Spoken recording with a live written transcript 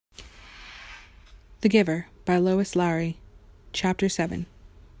The Giver by Lois, Lowry, Chapter 7.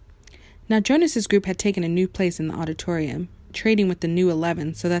 Now Jonas's group had taken a new place in the auditorium, trading with the new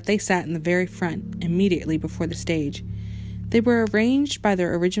 11 so that they sat in the very front, immediately before the stage. They were arranged by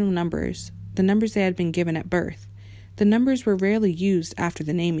their original numbers, the numbers they had been given at birth. The numbers were rarely used after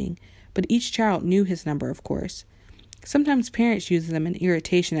the naming, but each child knew his number, of course. Sometimes parents used them in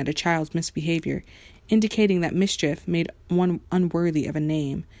irritation at a child's misbehavior, indicating that mischief made one unworthy of a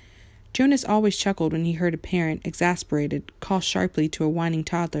name. Jonas always chuckled when he heard a parent, exasperated, call sharply to a whining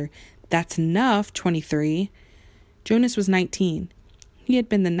toddler, "That's enough, 23. Jonas was 19. He had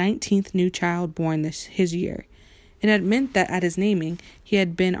been the 19th new child born his year. It had meant that at his naming, he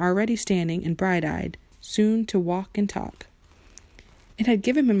had been already standing and bright-eyed, soon to walk and talk. It had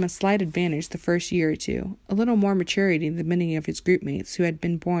given him a slight advantage the first year or two, a little more maturity than many of his groupmates who had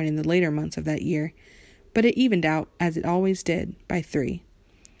been born in the later months of that year, but it evened out, as it always did, by 3.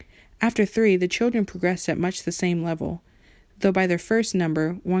 After 3, the children progressed at much the same level, though by their first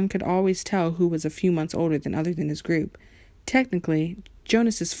number, one could always tell who was a few months older than other than his group. Technically,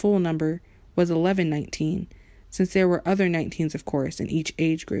 Jonas's full number was 1119, since there were other 19s, of course, in each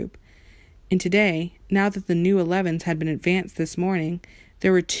age group. And today, now that the new 11s had been advanced this morning,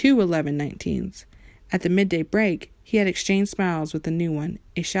 there were 2 1119s. At the midday break, he had exchanged smiles with the new one,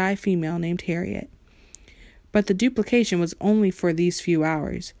 a shy female named Harriet. But the duplication was only for these few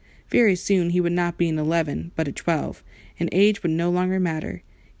hours. Very soon he would not be an 11, but a 12, and age would no longer matter.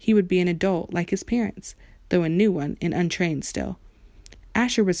 He would be an adult like his parents, though a new one and untrained still.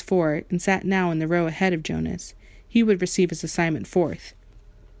 Asher was 4 and sat now in the row ahead of Jonas. He would receive his assignment 4th.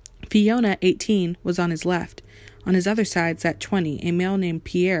 Fiona, 18, was on his left. On his other side sat 20, a male named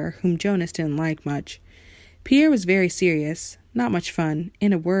Pierre, whom Jonas didn't like much. Pierre was very serious, not much fun,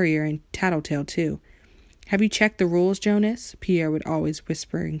 and a worrier and tattletale too. "Have you checked the rules, Jonas?" Pierre would always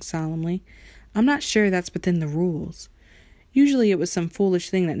whispering solemnly. "I'm not sure that's within the rules." Usually it was some foolish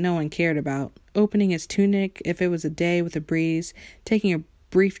thing that no one cared about. Opening his tunic if it was a day with a breeze, taking a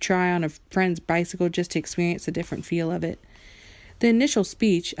brief try on a friend's bicycle just to experience a different feel of it. The initial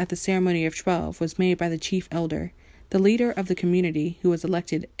speech at the ceremony of 12 was made by the chief elder, the leader of the community who was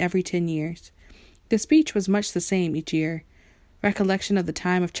elected every 10 years. The speech was much the same each year. Recollection of the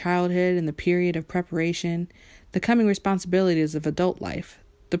time of childhood and the period of preparation, the coming responsibilities of adult life,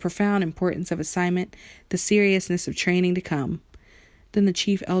 the profound importance of assignment, the seriousness of training to come. Then the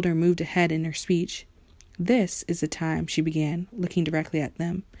chief elder moved ahead in her speech. "This is the time," she began, looking directly at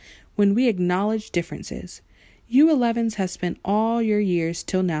them, "when we acknowledge differences. You 11s have spent all your years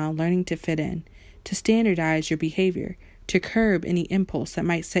till now learning to fit in, to standardize your behavior, to curb any impulse that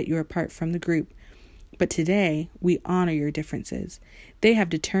might set you apart from the group. But today, we honor your differences. They have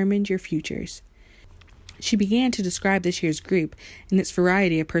determined your futures." She began to describe this year's group and its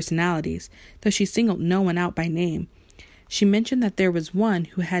variety of personalities, though she singled no one out by name. She mentioned that there was one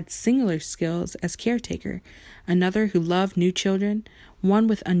who had singular skills as caretaker, another who loved new children, one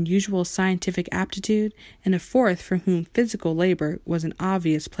with unusual scientific aptitude, and a 4th for whom physical labor was an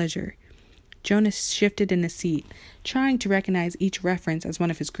obvious pleasure. Jonas shifted in his seat, trying to recognize each reference as one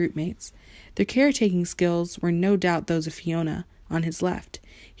of his groupmates. Their caretaking skills were no doubt those of Fiona, on his left.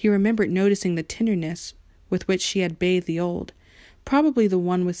 He remembered noticing the tenderness with which she had bathed the old. Probably the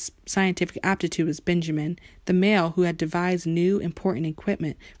one with scientific aptitude was Benjamin, the male who had devised new, important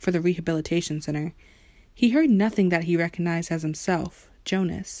equipment for the rehabilitation center. He heard nothing that he recognized as himself,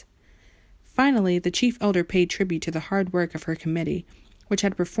 Jonas. Finally, the chief elder paid tribute to the hard work of her committee, which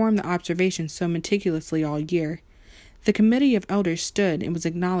had performed the observations so meticulously all year. The committee of elders stood and was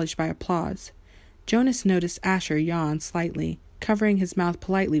acknowledged by applause. Jonas noticed Asher yawn slightly, covering his mouth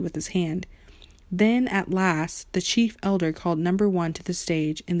politely with his hand. Then, at last, the chief elder called number 1 to the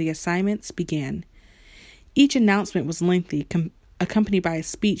stage, and the assignments began. Each announcement was lengthy, accompanied by a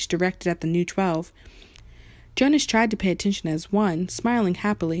speech directed at the new 12. Jonas tried to pay attention as one, smiling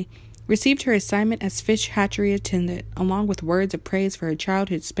happily, received her assignment as fish hatchery attendant, along with words of praise for her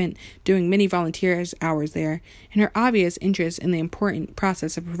childhood spent doing many volunteer hours there, and her obvious interest in the important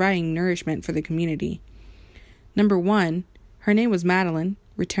process of providing nourishment for the community. Number 1, her name was Madeline,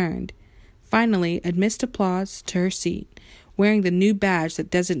 returned. Finally, amidst applause, to her seat, wearing the new badge that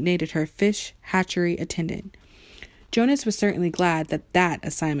designated her fish hatchery attendant. Jonas was certainly glad that that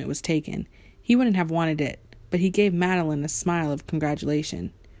assignment was taken. He wouldn't have wanted it, but he gave Madeline a smile of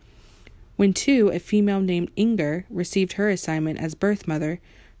congratulation. When 2, a female named Inger, received her assignment as birth mother,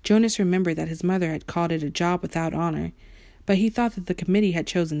 Jonas remembered that his mother had called it a job without honor, but he thought that the committee had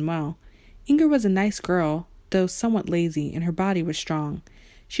chosen well. Inger was a nice girl, though somewhat lazy, and her body was strong.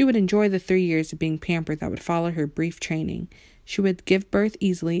 She would enjoy the 3 years of being pampered that would follow her brief training. She would give birth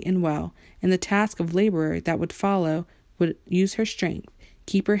easily and well, and the task of laborer that would follow would use her strength,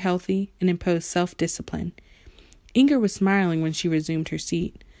 keep her healthy, and impose self-discipline. Inger was smiling when she resumed her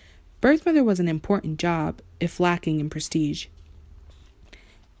seat. Birth mother was an important job, if lacking in prestige.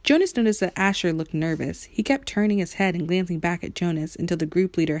 Jonas noticed that Asher looked nervous. He kept turning his head and glancing back at Jonas until the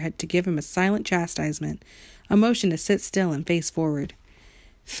group leader had to give him a silent chastisement, a motion to sit still and face forward.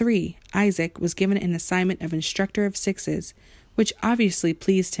 3. Isaac was given an assignment of instructor of sixes, which obviously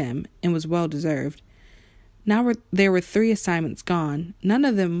pleased him and was well deserved. Now there were 3 assignments gone, none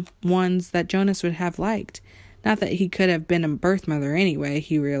of them ones that Jonas would have liked. Not that he could have been a birth mother anyway,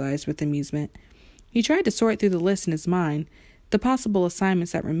 he realized with amusement. He tried to sort through the list in his mind, the possible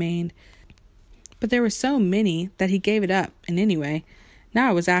assignments that remained, but there were so many that he gave it up, and anyway,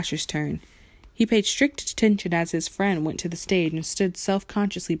 now it was Asher's turn. He paid strict attention as his friend went to the stage and stood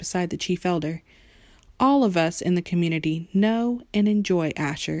self-consciously beside the chief elder. All of us in the community know and enjoy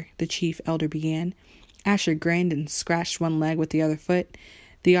Asher, the chief elder began. Asher grinned and scratched one leg with the other foot.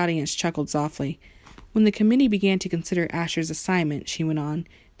 The audience chuckled softly. When the committee began to consider Asher's assignment, she went on,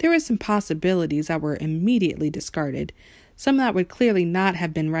 there were some possibilities that were immediately discarded, some that would clearly not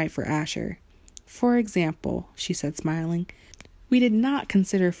have been right for Asher. For example, she said smiling, we did not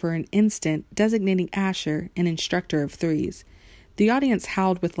consider for an instant designating Asher an instructor of threes. The audience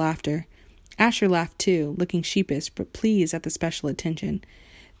howled with laughter. Asher laughed too, looking sheepish but pleased at the special attention.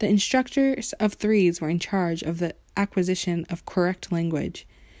 The instructors of threes were in charge of the acquisition of correct language.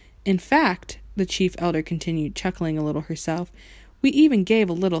 In fact, the chief elder continued, chuckling a little herself, we even gave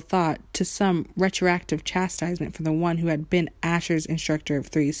a little thought to some retroactive chastisement for the one who had been Asher's instructor of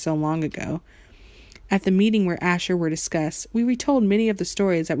threes so long ago. At the meeting where Asher were discussed, we retold many of the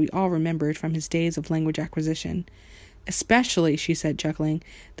stories that we all remembered from his days of language acquisition. Especially, she said, chuckling,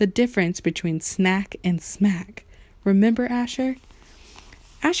 the difference between snack and smack. Remember, Asher?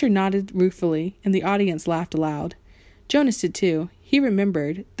 Asher nodded ruefully, and the audience laughed aloud. Jonas did too. He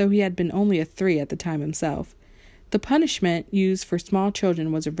remembered, though he had been only a 3 at the time himself. The punishment used for small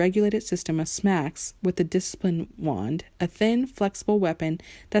children was a regulated system of smacks with a discipline wand, a thin, flexible weapon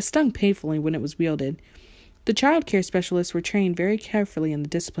that stung painfully when it was wielded. The child care specialists were trained very carefully in the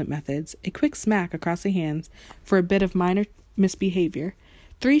discipline methods, a quick smack across the hands for a bit of minor misbehavior,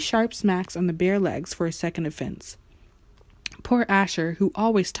 3 sharp smacks on the bare legs for a second offense. Poor Asher, who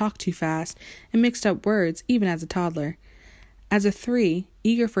always talked too fast and mixed up words even as a toddler. As a 3,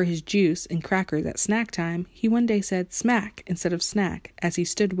 eager for his juice and crackers at snack time, he one day said smack instead of snack as he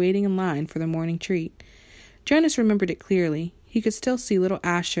stood waiting in line for the morning treat. Jonas remembered it clearly. He could still see little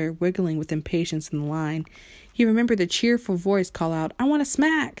Asher wiggling with impatience in the line. He remembered the cheerful voice call out, I want a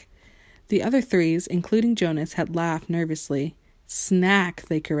smack! The other 3s, including Jonas, had laughed nervously. Snack,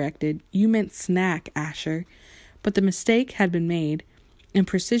 they corrected. You meant snack, Asher. But the mistake had been made, and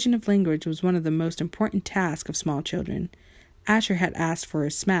precision of language was one of the most important tasks of small children. Asher had asked for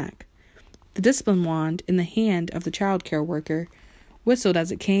a smack. The discipline wand in the hand of the child care worker whistled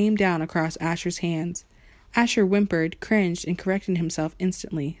as it came down across Asher's hands. Asher whimpered, cringed, and corrected himself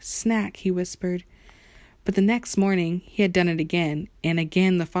instantly. Snack, he whispered. But the next morning he had done it again, and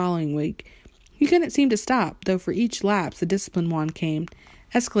again the following week. He couldn't seem to stop, though for each lapse the discipline wand came,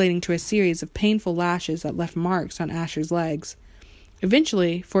 escalating to a series of painful lashes that left marks on Asher's legs.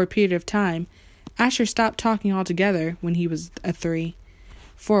 Eventually, for a period of time, Asher stopped talking altogether when he was a 3.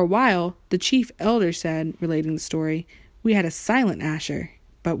 For a while, the chief elder said, relating the story, we had a silent Asher,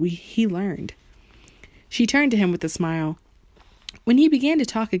 but he learned. She turned to him with a smile. When he began to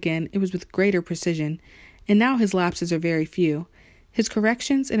talk again, it was with greater precision, and now his lapses are very few. His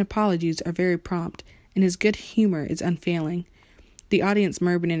corrections and apologies are very prompt, and his good humor is unfailing. The audience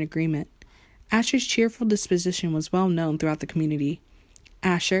murmured in agreement. Asher's cheerful disposition was well known throughout the community.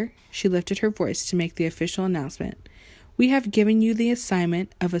 Asher, she lifted her voice to make the official announcement, we have given you the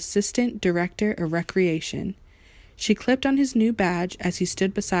assignment of Assistant Director of Recreation. She clipped on his new badge as he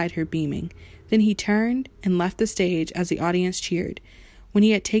stood beside her beaming. Then he turned and left the stage as the audience cheered. When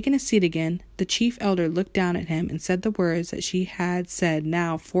he had taken his seat again, the chief elder looked down at him and said the words that she had said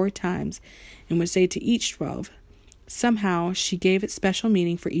now 4 times and would say to each 12. Somehow she gave it special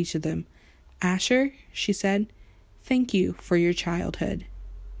meaning for each of them. Asher, she said, thank you for your childhood.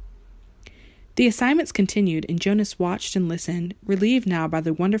 The assignments continued, and Jonas watched and listened, relieved now by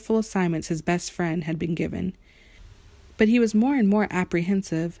the wonderful assignments his best friend had been given. But he was more and more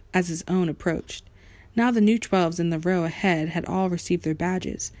apprehensive as his own approached. Now the new 12s in the row ahead had all received their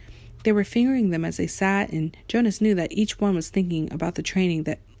badges. They were fingering them as they sat, and Jonas knew that each one was thinking about the training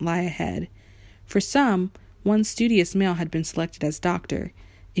that lay ahead. For some, one studious male had been selected as doctor,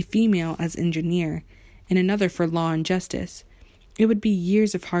 a female as engineer, and another for law and justice. It would be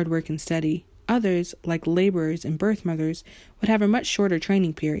years of hard work and study. Others, like laborers and birth mothers, would have a much shorter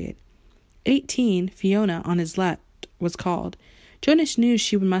training period. 18, Fiona, on his left, was called. Jonas knew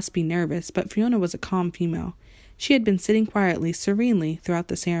she must be nervous, but Fiona was a calm female. She had been sitting quietly, serenely, throughout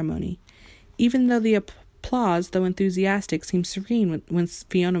the ceremony. Even though the applause, though enthusiastic, seemed serene when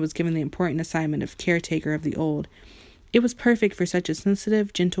Fiona was given the important assignment of caretaker of the old. It was perfect for such a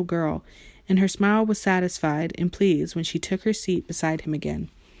sensitive, gentle girl, and her smile was satisfied and pleased when she took her seat beside him again.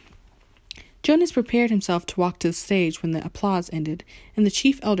 Jonas prepared himself to walk to the stage when the applause ended, and the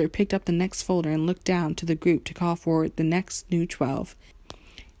chief elder picked up the next folder and looked down to the group to call forward the next new 12.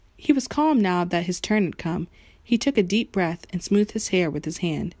 He was calm now that his turn had come. He took a deep breath and smoothed his hair with his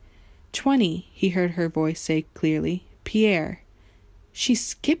hand. 20, he heard her voice say clearly. Pierre. She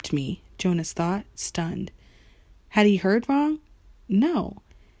skipped me, Jonas thought, stunned. Had he heard wrong? No.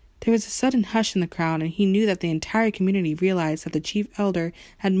 There was a sudden hush in the crowd, and he knew that the entire community realized that the chief elder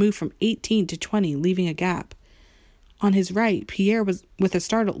had moved from 18 to 20, leaving a gap. On his right, Pierre, with a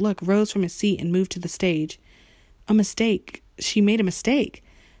startled look, rose from his seat and moved to the stage. A mistake. She made a mistake.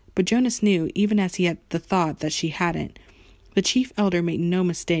 But Jonas knew, even as he had the thought, that she hadn't. The chief elder made no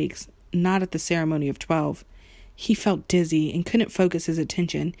mistakes, not at the ceremony of 12. He felt dizzy and couldn't focus his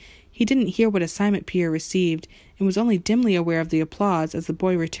attention. He didn't hear what assignment Pierre received and was only dimly aware of the applause as the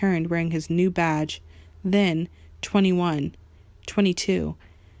boy returned wearing his new badge. Then, 21, 22.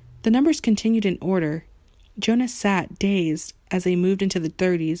 The numbers continued in order. Jonas sat, dazed, as they moved into the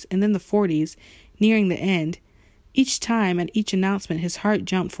 30s and then the 40s, nearing the end. Each time, at each announcement, his heart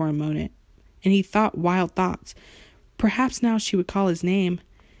jumped for a moment, and he thought wild thoughts. Perhaps now she would call his name.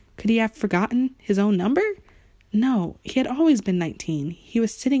 Could he have forgotten his own number? No, he had always been 19. He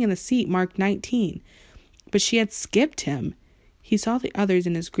was sitting in the seat marked 19. But she had skipped him. He saw the others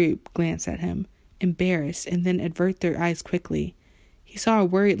in his group glance at him, embarrassed, and then avert their eyes quickly. He saw a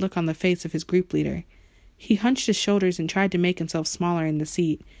worried look on the face of his group leader. He hunched his shoulders and tried to make himself smaller in the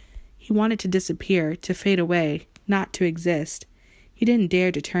seat. He wanted to disappear, to fade away, not to exist. He didn't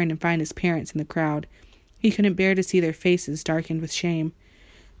dare to turn and find his parents in the crowd. He couldn't bear to see their faces darkened with shame.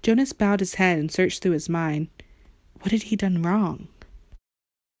 Jonas bowed his head and searched through his mind. What had he done wrong?